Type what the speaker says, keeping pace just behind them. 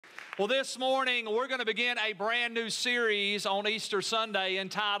Well, this morning we're going to begin a brand new series on Easter Sunday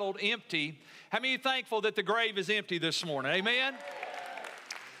entitled Empty. How many are thankful that the grave is empty this morning? Amen?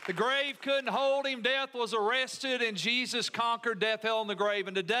 The grave couldn't hold him. Death was arrested, and Jesus conquered death, hell, and the grave.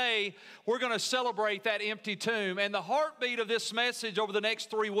 And today we're going to celebrate that empty tomb. And the heartbeat of this message over the next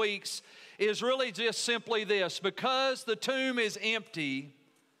 3 weeks is really just simply this: because the tomb is empty,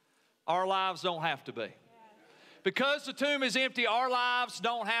 our lives don't have to be. Because the tomb is empty, our lives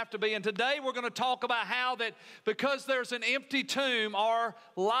don't have to be. And today we're going to talk about how that because there's an empty tomb, our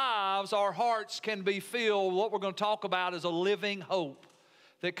lives, our hearts can be filled. What we're going to talk about is a living hope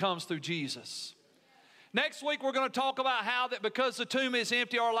that comes through Jesus. Next week we're going to talk about how that because the tomb is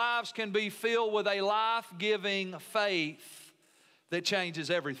empty, our lives can be filled with a life-giving faith that changes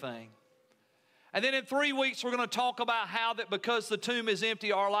everything. And then in 3 weeks, we're going to talk about how that because the tomb is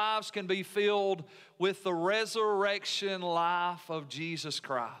empty, our lives can be filled with the resurrection life of Jesus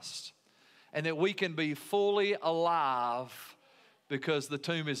Christ. And that we can be fully alive because the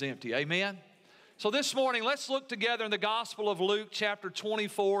tomb is empty. Amen? So this morning, let's look together in the Gospel of Luke chapter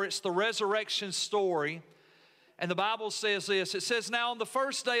 24. It's the resurrection story. And the Bible says this. It says, "Now on the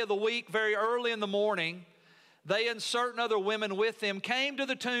first day of the week, very early in the morning, they and certain other women with them came to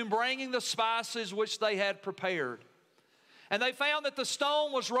the tomb, bringing the spices which they had prepared. And they found that the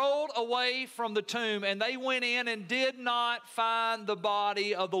stone was rolled away from the tomb, and they went in and did not find the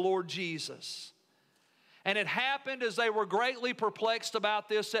body of the Lord Jesus. And it happened as they were greatly perplexed about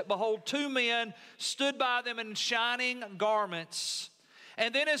this, that behold, 2 men stood by them in shining garments.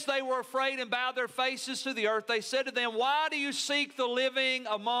 And then as they were afraid and bowed their faces to the earth, they said to them, 'Why do you seek the living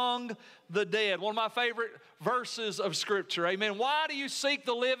among the dead?'" One of my favorite verses of Scripture, amen. Why do you seek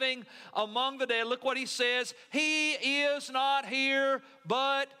the living among the dead? Look what he says. "He is not here,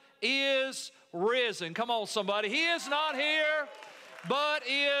 but is risen." Come on, somebody. He is not here, but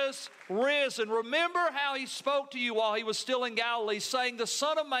is risen. Remember how he spoke to you while he was still in Galilee, saying, "The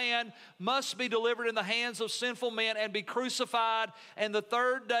Son of Man must be delivered in the hands of sinful men and be crucified, and the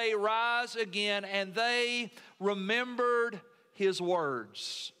third day rise again." And they remembered his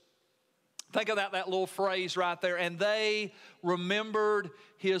words. Think of that little phrase right there. And they remembered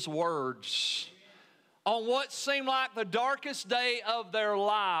his words. On what seemed like the darkest day of their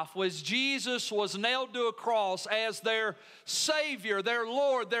life, was Jesus was nailed to a cross as their Savior, their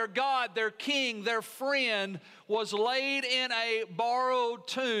Lord, their God, their King, their friend, was laid in a borrowed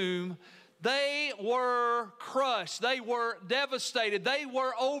tomb. They were crushed. They were devastated. They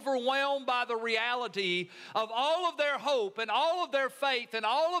were overwhelmed by the reality of all of their hope and all of their faith and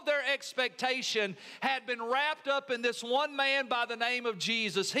all of their expectation had been wrapped up in this one man by the name of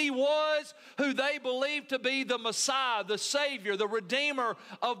Jesus. He was who they believed to be the Messiah, the Savior, the Redeemer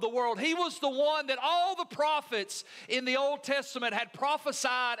of the world. He was the one that all the prophets in the Old Testament had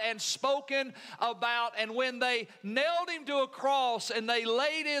prophesied and spoken about. And when they nailed him to a cross and they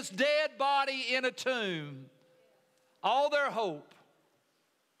laid his dead body in a tomb, all their hope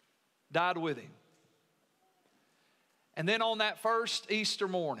died with him. And then on that first Easter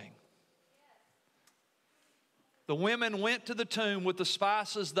morning, the women went to the tomb with the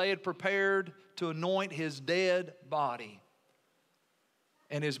spices they had prepared to anoint his dead body,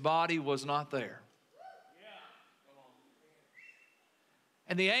 and his body was not there.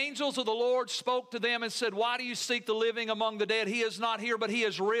 And the angels of the Lord spoke to them and said, "Why do you seek the living among the dead? He is not here, but he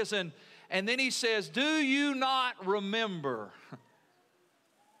is risen." And then he says, "Do you not remember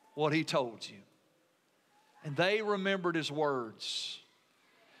what he told you?" And they remembered his words.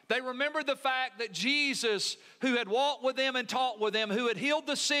 They remembered the fact that Jesus, who had walked with them and taught with them, who had healed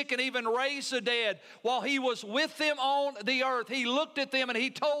the sick and even raised the dead, while he was with them on the earth, he looked at them and he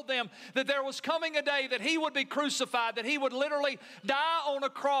told them that there was coming a day that he would be crucified, that he would literally die on a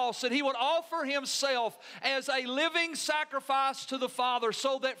cross, that he would offer himself as a living sacrifice to the Father,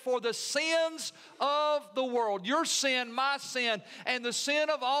 so that for the sins of the world, your sin, my sin, and the sin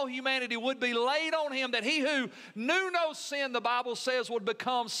of all humanity would be laid on him, that he who knew no sin, the Bible says, would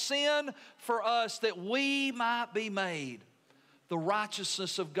become sin for us, that we might be made the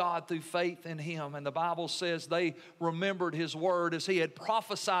righteousness of God through faith in him. And the Bible says they remembered his word as he had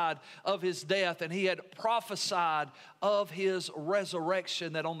prophesied of his death, and he had prophesied of his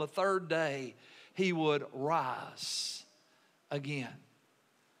resurrection, that on the third day he would rise again.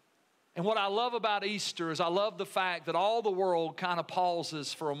 And what I love about Easter is I love the fact that all the world kind of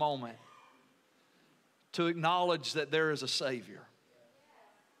pauses for a moment to acknowledge that there is a Savior.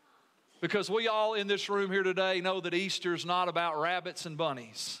 Because we all in this room here today know that Easter is not about rabbits and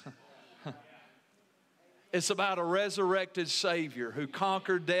bunnies. It's about a resurrected Savior who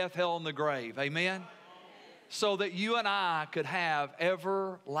conquered death, hell, and the grave. Amen? so that you and I could have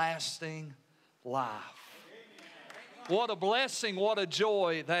everlasting life. What a blessing, what a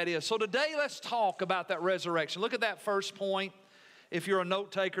joy that is. So today let's talk about that resurrection. Look at that first point. If you're a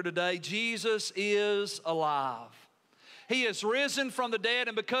note taker today, Jesus is alive. He is risen from the dead,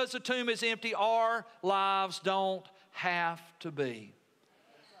 and because the tomb is empty, our lives don't have to be.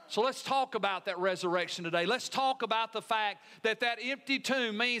 So let's talk about that resurrection today. Let's talk about the fact that that empty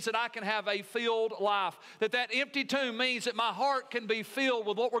tomb means that I can have a filled life. That empty tomb means that my heart can be filled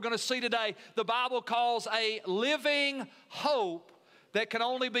with what we're going to see today. The Bible calls a living hope that can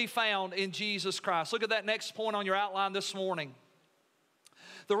only be found in Jesus Christ. Look at that next point on your outline this morning.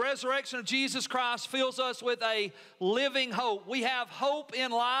 The resurrection of Jesus Christ fills us with a living hope. We have hope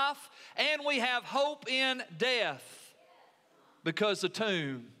in life and we have hope in death because the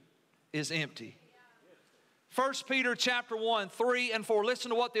tomb is empty. 1 Peter chapter 1, 3 and 4. Listen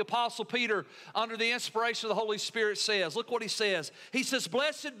to what the Apostle Peter, under the inspiration of the Holy Spirit, says. Look what he says. He says,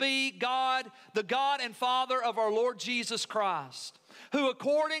 "Blessed be God, the God and Father of our Lord Jesus Christ, who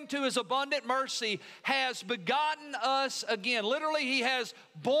according to His abundant mercy has begotten us again." Literally, He has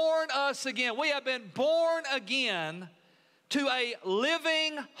born us again. We have been born again to a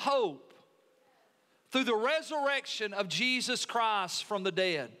living hope through the resurrection of Jesus Christ from the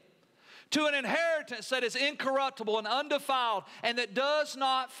dead, to an inheritance that is incorruptible and undefiled and that does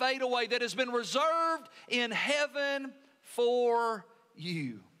not fade away, that has been reserved in heaven for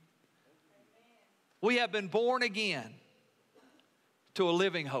you. We have been born again to a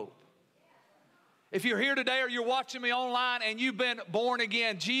living hope. If you're here today or you're watching me online and you've been born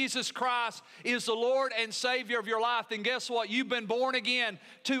again, Jesus Christ is the Lord and Savior of your life, then guess what? You've been born again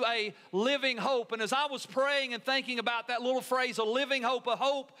to a living hope. And as I was praying and thinking about that little phrase, a living hope, a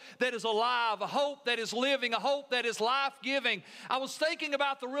hope that is alive, a hope that is living, a hope that is life-giving, I was thinking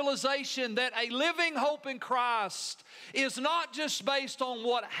about the realization that a living hope in Christ is not just based on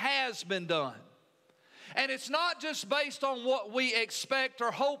what has been done. And it's not just based on what we expect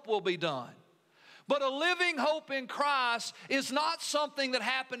or hope will be done. But a living hope in Christ is not something that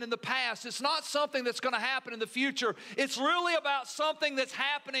happened in the past. It's not something that's going to happen in the future. It's really about something that's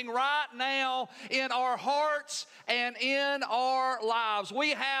happening right now in our hearts and in our lives. We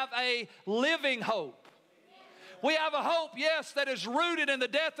have a living hope. We have a hope, yes, that is rooted in the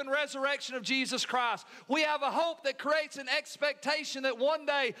death and resurrection of Jesus Christ. We have a hope that creates an expectation that one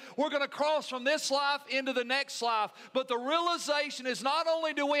day we're going to cross from this life into the next life. But the realization is not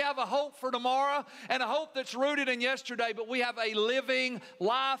only do we have a hope for tomorrow and a hope that's rooted in yesterday, but we have a living,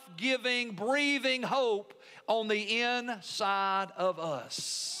 life-giving, breathing hope on the inside of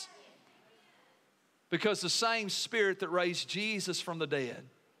us. Because the same Spirit that raised Jesus from the dead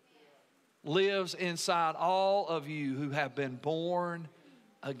lives inside all of you who have been born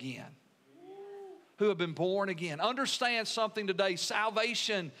again. Who have been born again. Understand something today.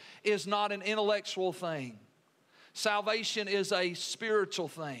 Salvation is not an intellectual thing. Salvation is a spiritual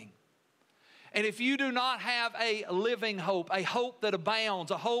thing. And if you do not have a living hope, a hope that abounds,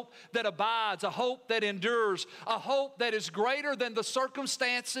 a hope that abides, a hope that endures, a hope that is greater than the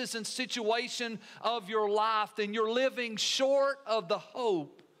circumstances and situation of your life, then you're living short of the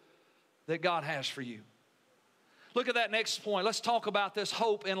hope that God has for you. Look at that next point. Let's talk about this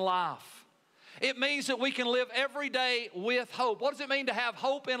hope in life. It means that we can live every day with hope. What does it mean to have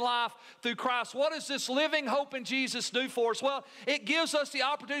hope in life through Christ? What does this living hope in Jesus do for us? Well, it gives us the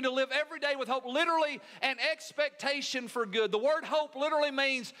opportunity to live every day with hope, literally an expectation for good. The word hope literally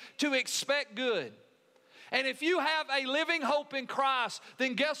means to expect good. And if you have a living hope in Christ,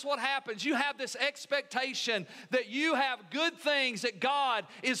 then guess what happens? You have this expectation that you have good things that God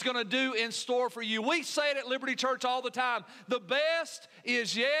is going to do in store for you. We say it at Liberty Church all the time. The best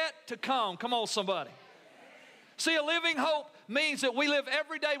is yet to come. Come on, somebody. See, a living hope means that we live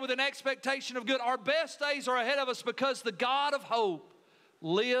every day with an expectation of good. Our best days are ahead of us because the God of hope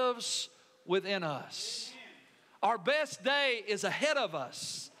lives within us. Our best day is ahead of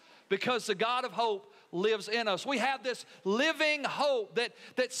us because the God of hope lives in us. We have this living hope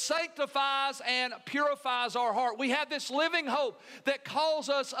that sanctifies and purifies our heart. We have this living hope that calls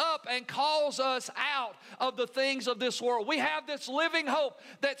us up and calls us out of the things of this world. We have this living hope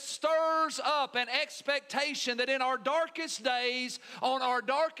that stirs up an expectation that in our darkest days, on our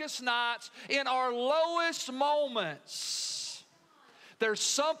darkest nights, in our lowest moments, there's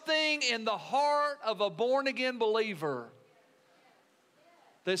something in the heart of a born-again believer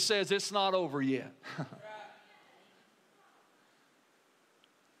that says it's not over yet.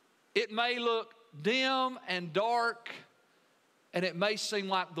 It may look dim and dark, and it may seem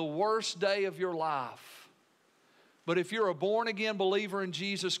like the worst day of your life. But if you're a born-again believer in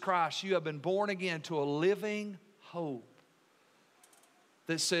Jesus Christ, you have been born again to a living hope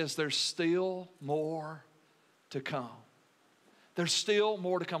that says there's still more to come. There's still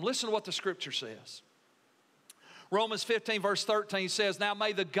more to come. Listen to what the Scripture says. Romans 15 verse 13 says, now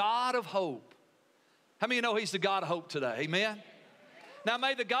may the God of hope, how many of you know He's the God of hope today? Amen? Now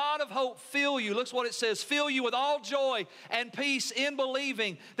may the God of hope fill you, look what it says, fill you with all joy and peace in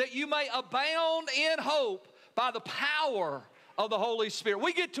believing, that you may abound in hope by the power of the Holy Spirit.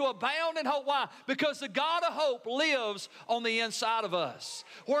 We get to abound in hope. Why? Because the God of hope lives on the inside of us.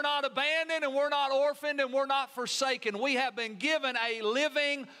 We're not abandoned and we're not orphaned and we're not forsaken. We have been given a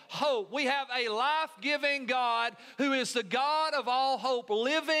living hope. We have a life-giving God who is the God of all hope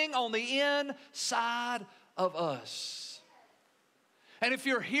living on the inside of us. And if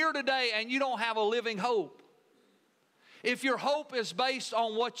you're here today and you don't have a living hope, if your hope is based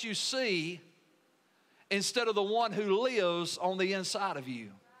on what you see instead of the one who lives on the inside of you,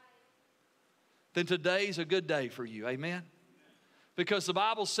 then today's a good day for you. Amen? Because the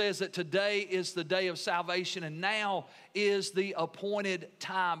Bible says that today is the day of salvation and now is the appointed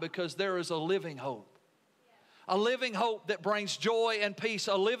time, because there is a living hope. A living hope that brings joy and peace.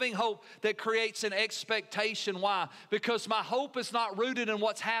 A living hope that creates an expectation. Why? Because my hope is not rooted in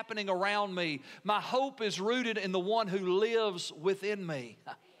what's happening around me. My hope is rooted in the one who lives within me.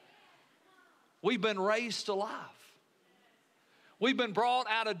 We've been raised to life. We've been brought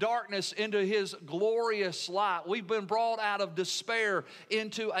out of darkness into His glorious light. We've been brought out of despair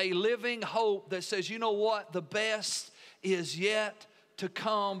into a living hope that says, you know what? The best is yet to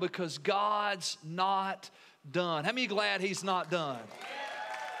come, because God's not done. How many glad He's not done?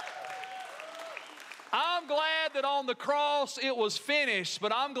 I'm glad that on the cross it was finished,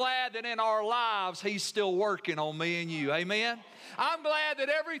 but I'm glad that in our lives He's still working on me and you. Amen? I'm glad that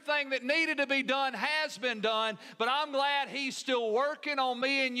everything that needed to be done has been done, but I'm glad He's still working on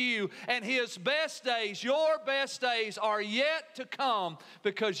me and you, and His best days, your best days, are yet to come,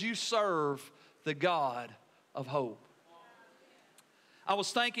 because you serve the God of hope. I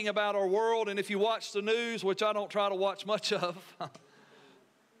was thinking about our world, and if you watch the news, which I don't try to watch much of,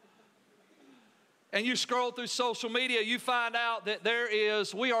 and you scroll through social media, you find out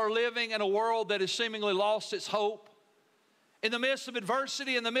that we are living in a world that has seemingly lost its hope. In the midst of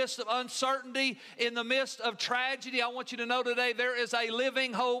adversity, in the midst of uncertainty, in the midst of tragedy, I want you to know today there is a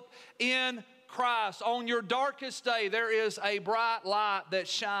living hope in Christ. On your darkest day, there is a bright light that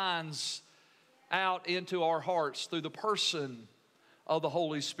shines out into our hearts through the person of the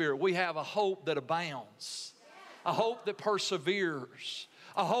Holy Spirit. We have a hope that abounds, a hope that perseveres,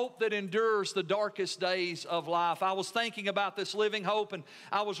 a hope that endures the darkest days of life. I was thinking about this living hope, and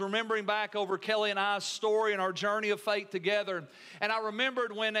I was remembering back over Kelly and I's story and our journey of faith together. And I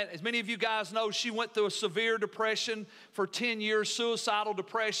remembered when, as many of you guys know, she went through a severe depression for 10 years, suicidal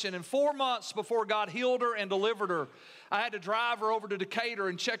depression. And 4 months before God healed her and delivered her, I had to drive her over to Decatur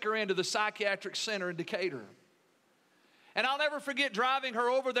and check her into the psychiatric center in Decatur. And I'll never forget driving her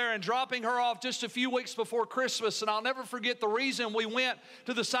over there and dropping her off just a few weeks before Christmas. And I'll never forget the reason we went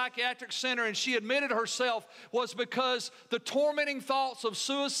to the psychiatric center and she admitted herself was because the tormenting thoughts of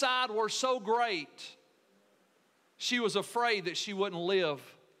suicide were so great, she was afraid that she wouldn't live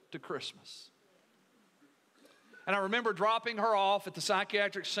to Christmas. And I remember dropping her off at the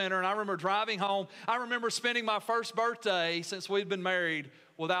psychiatric center, and I remember driving home. I remember spending my first birthday since we'd been married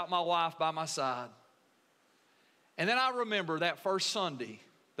without my wife by my side. And then I remember that first Sunday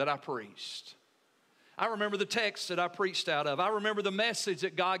that I preached. I remember the text that I preached out of. I remember the message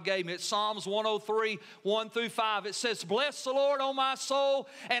that God gave me. It's Psalms 103, 1 through 5. It says, bless the Lord, O my soul,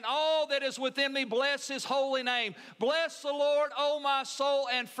 and all that is within me, bless His holy name. Bless the Lord, O my soul,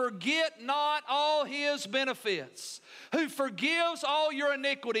 and forget not all His benefits, who forgives all your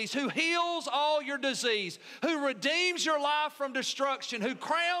iniquities, who heals all your disease, who redeems your life from destruction, who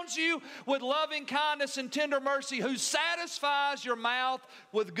crowns you with loving kindness and tender mercy, who satisfies your mouth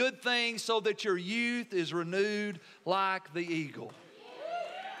with good things so that your youth is renewed like the eagle.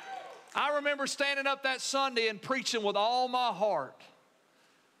 I remember standing up that Sunday and preaching with all my heart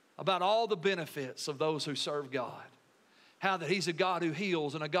about all the benefits of those who serve God. How that He's a God who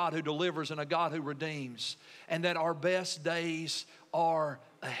heals and a God who delivers and a God who redeems, and that our best days are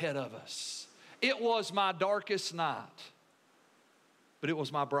ahead of us. It was my darkest night, but it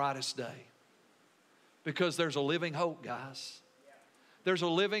was my brightest day, because there's a living hope, guys. There's a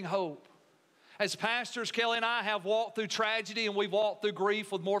living hope. As pastors, Kelly and I have walked through tragedy, and we've walked through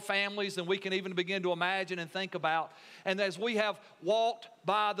grief with more families than we can even begin to imagine and think about. And as we have walked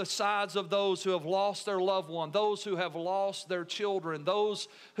by the sides of those who have lost their loved one, those who have lost their children, those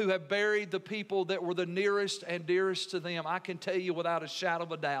who have buried the people that were the nearest and dearest to them, I can tell you without a shadow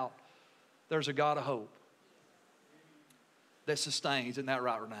of a doubt, there's a God of hope that sustains. Isn't that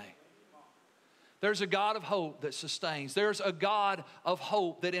right, Renee? There's a God of hope that sustains. There's a God of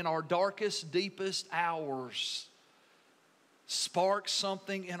hope that in our darkest, deepest hours sparks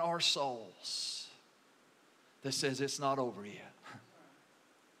something in our souls that says it's not over yet.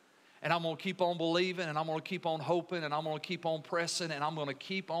 And I'm going to keep on believing, and I'm going to keep on hoping, and I'm going to keep on pressing, and I'm going to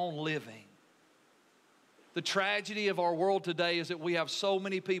keep on living. The tragedy of our world today is that we have so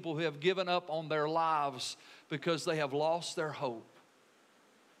many people who have given up on their lives because they have lost their hope.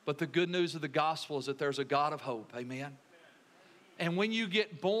 But the good news of the gospel is that there's a God of hope. Amen. And when you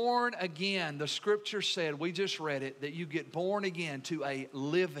get born again, the scripture said, we just read it, that you get born again to a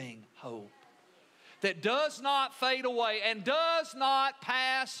living hope that does not fade away and does not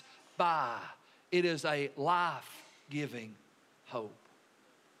pass by. It is a life-giving hope.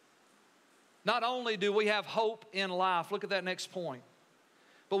 Not only do we have hope in life, look at that next point,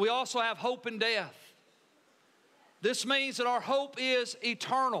 but we also have hope in death. This means that our hope is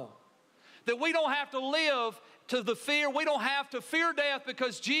eternal, that we don't have to live to the fear. We don't have to fear death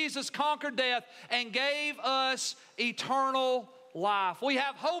because Jesus conquered death and gave us eternal life. We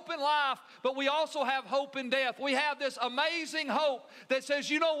have hope in life, but we also have hope in death. We have this amazing hope that says,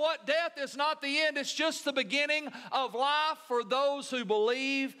 you know what? Death is not the end. It's just the beginning of life for those who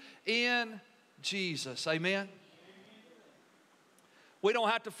believe in Jesus. Amen? We don't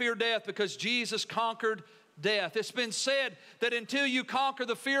have to fear death because Jesus conquered death. It's been said that until you conquer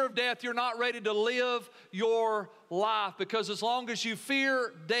the fear of death, you're not ready to live your life, because as long as you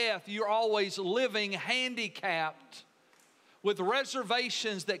fear death, you're always living handicapped with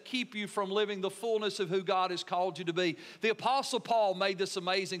reservations that keep you from living the fullness of who God has called you to be. The Apostle Paul made this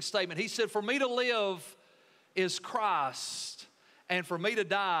amazing statement. He said, for me to live is Christ, and for me to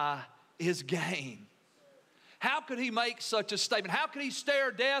die is gain. How could he make such a statement? How could he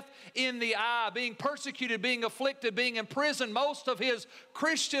stare death in the eye, being persecuted, being afflicted, being imprisoned most of his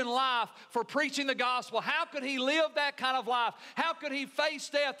Christian life for preaching the gospel? How could he live that kind of life? How could he face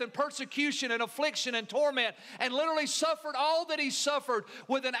death and persecution and affliction and torment and literally suffered all that he suffered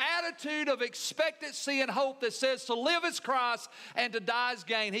with an attitude of expectancy and hope that says to live is Christ and to die is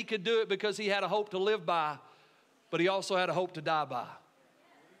gain? He could do it because he had a hope to live by, but he also had a hope to die by.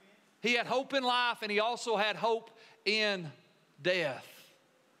 He had hope in life, and he also had hope in death,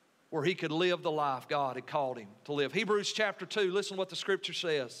 where he could live the life God had called him to live. Hebrews chapter 2, listen to what the scripture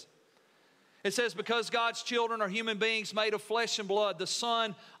says. It says, because God's children are human beings made of flesh and blood, the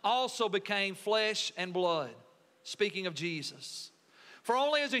Son also became flesh and blood. Speaking of Jesus. For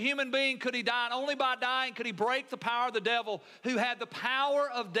only as a human being could he die, and only by dying could he break the power of the devil, who had the power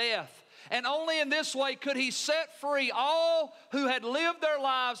of death. And only in this way could he set free all who had lived their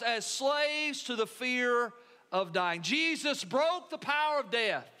lives as slaves to the fear of dying. Jesus broke the power of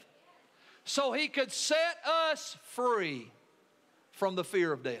death so he could set us free from the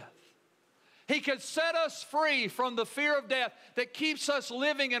fear of death. He could set us free from the fear of death that keeps us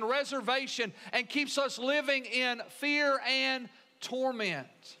living in reservation and keeps us living in fear and torment.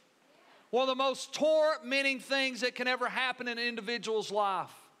 One of the most tormenting things that can ever happen in an individual's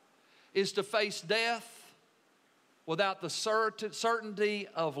life is to face death without the certainty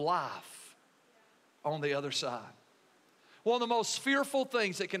of life on the other side. One of the most fearful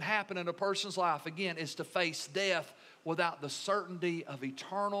things that can happen in a person's life, again, is to face death without the certainty of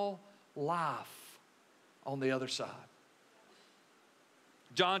eternal life on the other side.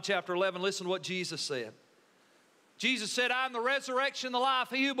 John chapter 11, listen to what Jesus said. Jesus said, I am the resurrection and the life.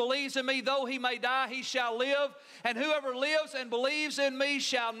 He who believes in me, though he may die, he shall live. And whoever lives and believes in me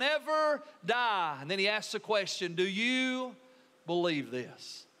shall never die. And then he asks the question, do you believe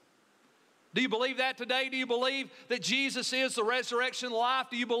this? Do you believe that today? Do you believe that Jesus is the resurrection and life?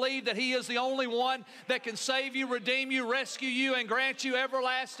 Do you believe that he is the only one that can save you, redeem you, rescue you, and grant you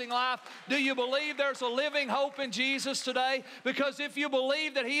everlasting life? Do you believe there's a living hope in Jesus today? Because if you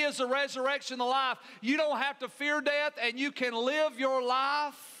believe that he is the resurrection and the life, you don't have to fear death, and you can live your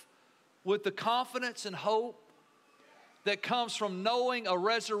life with the confidence and hope that comes from knowing a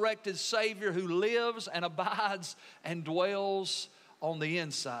resurrected Savior who lives and abides and dwells on the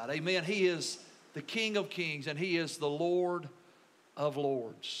inside. Amen. He is the King of Kings and he is the Lord of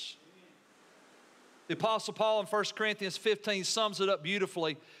Lords. The Apostle Paul in 1 Corinthians 15 sums it up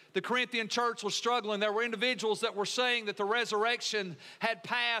beautifully. The Corinthian church was struggling. There were individuals that were saying that the resurrection had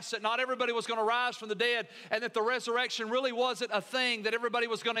passed, that not everybody was going to rise from the dead, and that the resurrection really wasn't a thing that everybody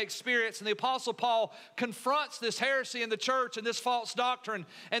was going to experience. And the Apostle Paul confronts this heresy in the church and this false doctrine,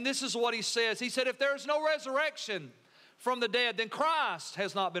 and this is what he says. He said, if there's no resurrection from the dead, then Christ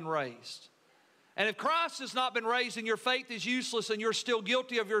has not been raised. And if Christ has not been raised, then your faith is useless and you're still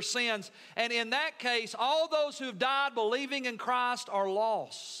guilty of your sins. And in that case, all those who have died believing in Christ are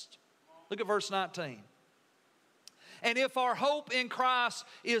lost. Look at verse 19. And if our hope in Christ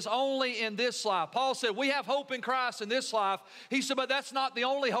is only in this life, Paul said, we have hope in Christ in this life. He said, but that's not the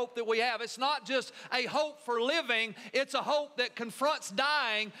only hope that we have. It's not just a hope for living. It's a hope that confronts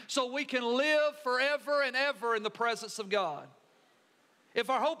dying so we can live forever and ever in the presence of God. If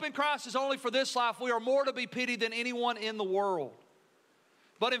our hope in Christ is only for this life, we are more to be pitied than anyone in the world.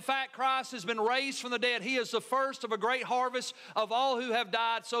 But in fact, Christ has been raised from the dead. He is the first of a great harvest of all who have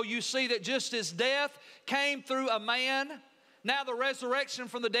died. So you see that just as death came through a man, now the resurrection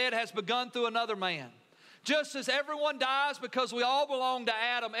from the dead has begun through another man. Just as everyone dies because we all belong to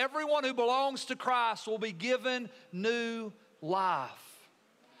Adam, everyone who belongs to Christ will be given new life.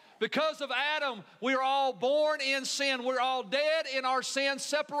 Because of Adam, we are all born in sin. We're all dead in our sin,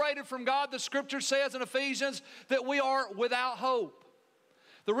 separated from God. The Scripture says in Ephesians that we are without hope.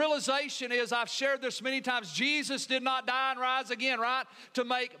 The realization is, I've shared this many times, Jesus did not die and rise again, right? To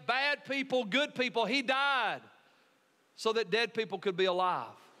make bad people good people. He died so that dead people could be alive.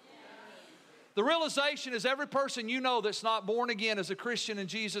 The realization is every person you know that's not born again as a Christian in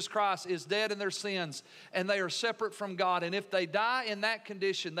Jesus Christ is dead in their sins and they are separate from God. And if they die in that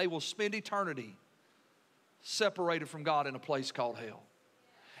condition, they will spend eternity separated from God in a place called hell.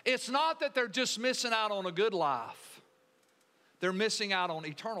 It's not that they're just missing out on a good life. They're missing out on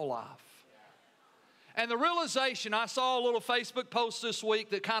eternal life. And the realization, I saw a little Facebook post this week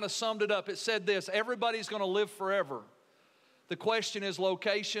that kind of summed it up. It said this: everybody's going to live forever. The question is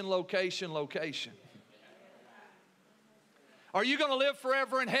location, location, location. Are you going to live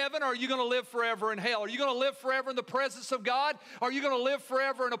forever in heaven, or are you going to live forever in hell? Are you going to live forever in the presence of God, or are you going to live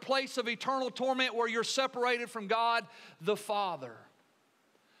forever in a place of eternal torment where you're separated from God the Father?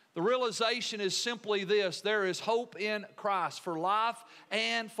 The realization is simply this: there is hope in Christ for life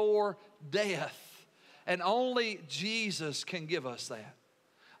and for death. And only Jesus can give us that.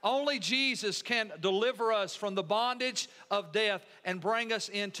 Only Jesus can deliver us from the bondage of death and bring us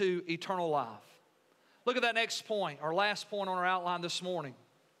into eternal life. Look at that next point, our last point on our outline this morning.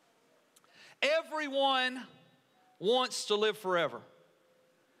 Everyone wants to live forever.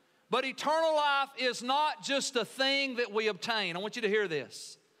 But eternal life is not just a thing that we obtain. I want you to hear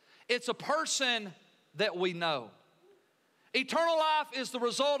this. It's a person that we know. Eternal life is the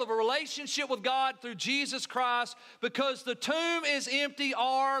result of a relationship with God through Jesus Christ. Because the tomb is empty,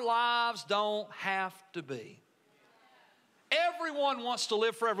 our lives don't have to be. Everyone wants to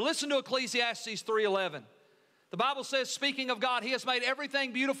live forever. Listen to Ecclesiastes 3:11. The Bible says, speaking of God, He has made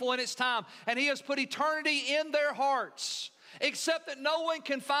everything beautiful in its time, and He has put eternity in their hearts, except that no one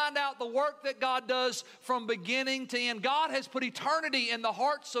can find out the work that God does from beginning to end. God has put eternity in the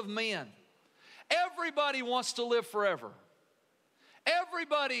hearts of men. Everybody wants to live forever.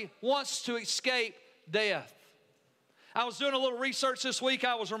 Everybody wants to escape death. I was doing a little research this week.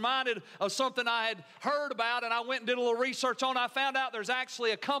 I was reminded of something I had heard about, and I went and did a little research on it. I found out there's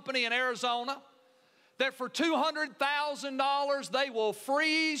actually a company in Arizona that for $200,000 they will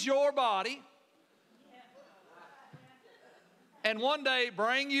freeze your body and one day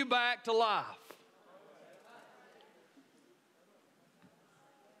bring you back to life.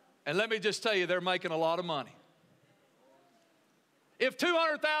 And let me just tell you, they're making a lot of money. If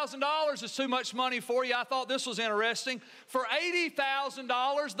 $200,000 is too much money for you, I thought this was interesting. For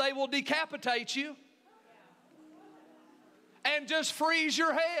 $80,000, they will decapitate you and just freeze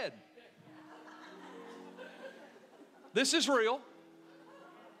your head. This is real.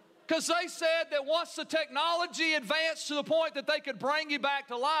 Because they said that once the technology advanced to the point that they could bring you back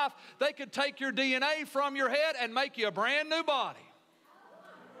to life, they could take your DNA from your head and make you a brand new body.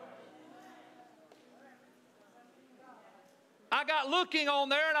 I got looking on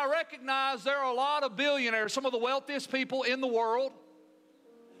there and I recognized there are a lot of billionaires, some of the wealthiest people in the world,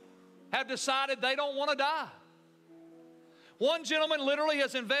 have decided they don't want to die. One gentleman literally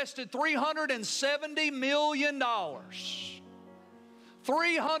has invested $370 million.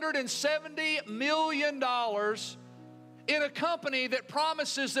 $370 million in a company that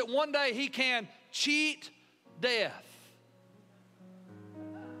promises that one day he can cheat death.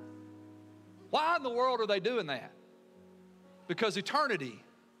 Why in the world are they doing that? Because eternity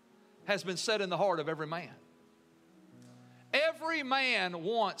has been set in the heart of every man. Every man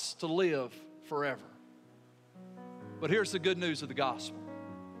wants to live forever. But here's the good news of the gospel.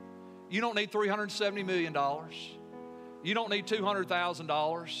 You don't need $370 million. You don't need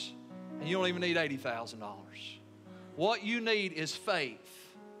 $200,000. And you don't even need $80,000. What you need is faith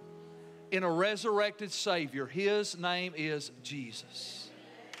in a resurrected Savior. His name is Jesus.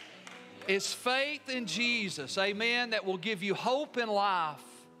 It's faith in Jesus, amen, that will give you hope in life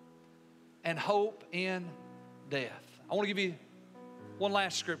and hope in death. I want to give you one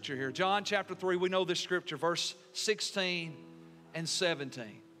last scripture here. John chapter 3, we know this scripture, verse 16 and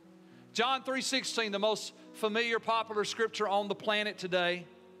 17. John 3:16, the most familiar, popular scripture on the planet today.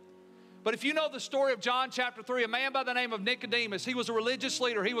 But if you know the story of John chapter 3, a man by the name of Nicodemus, he was a religious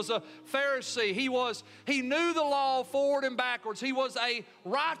leader. He was a Pharisee. He knew the law forward and backwards. He was a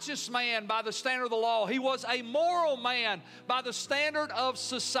righteous man by the standard of the law. He was a moral man by the standard of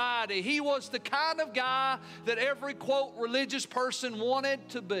society. He was the kind of guy that every, quote, religious person wanted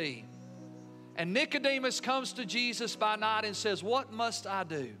to be. And Nicodemus comes to Jesus by night and says, "What must I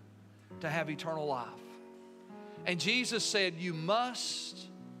do to have eternal life?" And Jesus said, "You must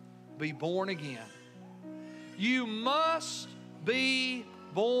be born again." You must be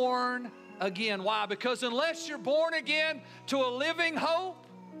born again. Why? Because unless you're born again to a living hope,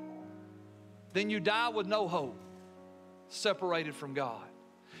 then you die with no hope, separated from God.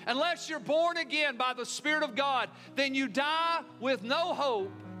 Unless you're born again by the Spirit of God, then you die with no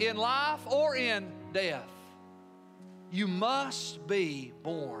hope in life or in death. You must be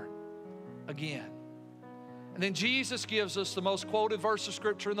born again. And then Jesus gives us the most quoted verse of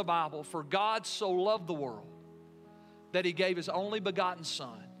Scripture in the Bible. For God so loved the world that He gave His only begotten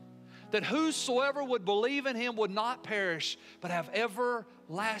Son, that whosoever would believe in Him would not perish, but have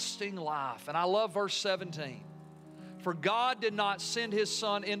everlasting life. And I love verse 17. For God did not send His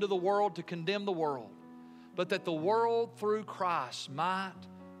Son into the world to condemn the world, but that the world through Christ might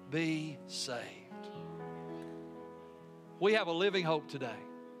be saved. We have a living hope today,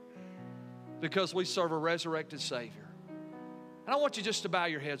 because we serve a resurrected Savior. And I want you just to bow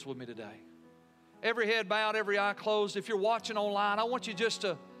your heads with me today. Every head bowed, every eye closed. If you're watching online, I want you just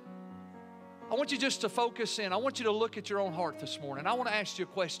to focus in. I want you to look at your own heart this morning. I want to ask you a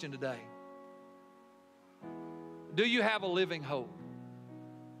question today. Do you have a living hope?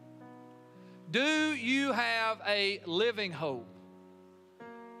 Do you have a living hope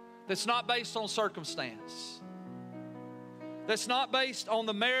that's not based on circumstance? That's not based on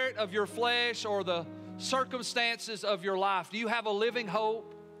the merit of your flesh or the circumstances of your life? Do you have a living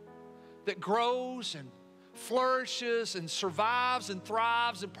hope that grows and flourishes and survives and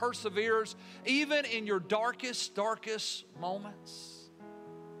thrives and perseveres even in your darkest moments?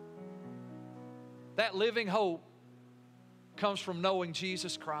 That living hope comes from knowing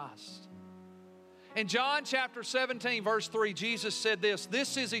Jesus Christ. In John chapter 17, verse 3, Jesus said this,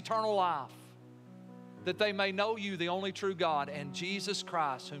 "This is eternal life, that they may know you, the only true God, and Jesus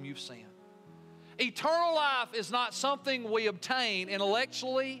Christ whom you've sent." Eternal life is not something we obtain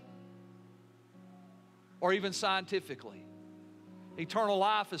intellectually or even scientifically. Eternal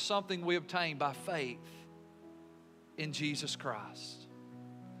life is something we obtain by faith in Jesus Christ.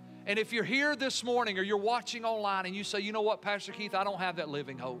 And if you're here this morning or you're watching online and you say, "You know what, Pastor Keith, I don't have that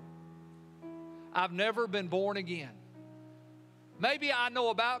living hope. I've never been born again. Maybe I know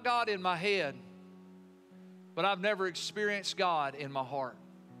about God in my head, but I've never experienced God in my heart.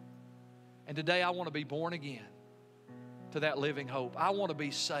 And today I want to be born again to that living hope. I want to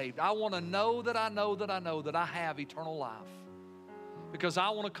be saved. I want to know that I know that I know that I have eternal life, because I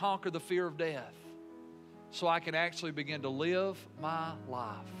want to conquer the fear of death so I can actually begin to live my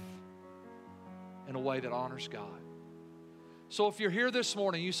life in a way that honors God." So if you're here this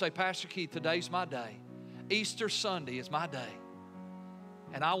morning, you say, "Pastor Keith, today's my day. Easter Sunday is my day.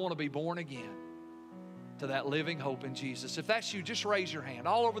 And I want to be born again to that living hope in Jesus." If that's you, just raise your hand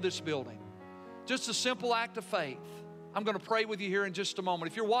all over this building. Just a simple act of faith. I'm going to pray with you here in just a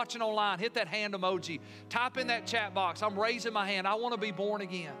moment. If you're watching online, hit that hand emoji. Type in that chat box, "I'm raising my hand. I want to be born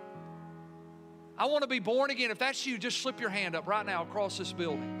again. I want to be born again." If that's you, just slip your hand up right now across this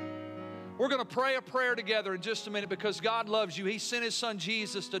building. We're going to pray a prayer together in just a minute, because God loves you. He sent His Son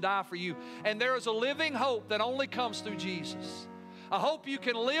Jesus to die for you. And there is a living hope that only comes through Jesus. A hope you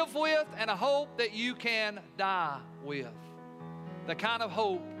can live with and a hope that you can die with. The kind of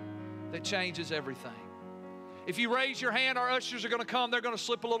hope that changes everything. If you raise your hand, our ushers are going to come. They're going to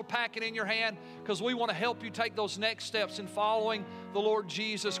slip a little packet in your hand, because we want to help you take those next steps in following the Lord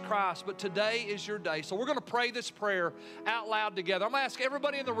Jesus Christ. But today is your day. So we're going to pray this prayer out loud together. I'm going to ask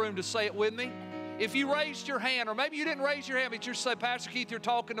everybody in the room to say it with me. If you raised your hand, or maybe you didn't raise your hand, but you say, Pastor Keith, you're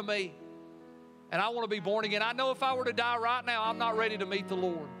talking to me, and I want to be born again. I know if I were to die right now, I'm not ready to meet the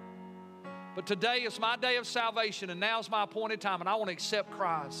Lord. But today is my day of salvation, and now's my appointed time, and I want to accept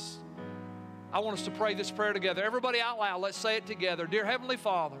Christ. I want us to pray this prayer together. Everybody out loud, let's say it together. Dear Heavenly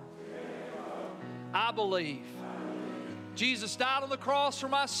Father, I believe Jesus died on the cross for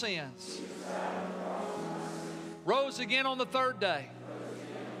my sins, rose again on the third day.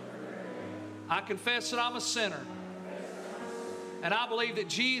 I confess that I'm a sinner, and I believe that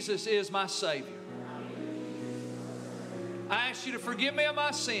Jesus is my Savior. I ask you to forgive me of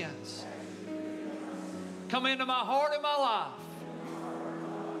my sins. Come into my heart and my life.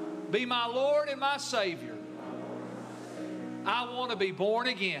 Be my Lord and my Savior. I want to be born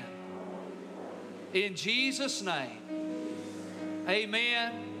again. In Jesus' name,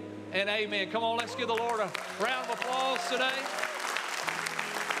 amen and amen. Come on, let's give the Lord a round of applause today.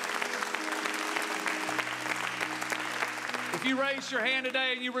 If you raised your hand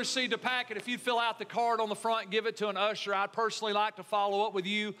today and you received a packet, if you'd fill out the card on the front and give it to an usher, I'd personally like to follow up with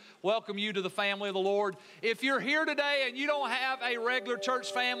you, welcome you to the family of the Lord. If you're here today and you don't have a regular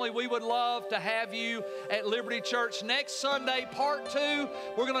church family, we would love to have you at Liberty Church. Next Sunday, part 2,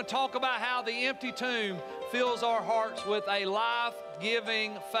 we're going to talk about how the empty tomb fills our hearts with a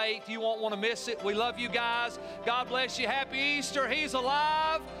life-giving faith. You won't want to miss it. We love you guys. God bless you. Happy Easter. He's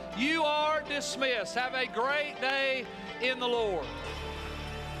alive. You are dismissed. Have a great day in the Lord.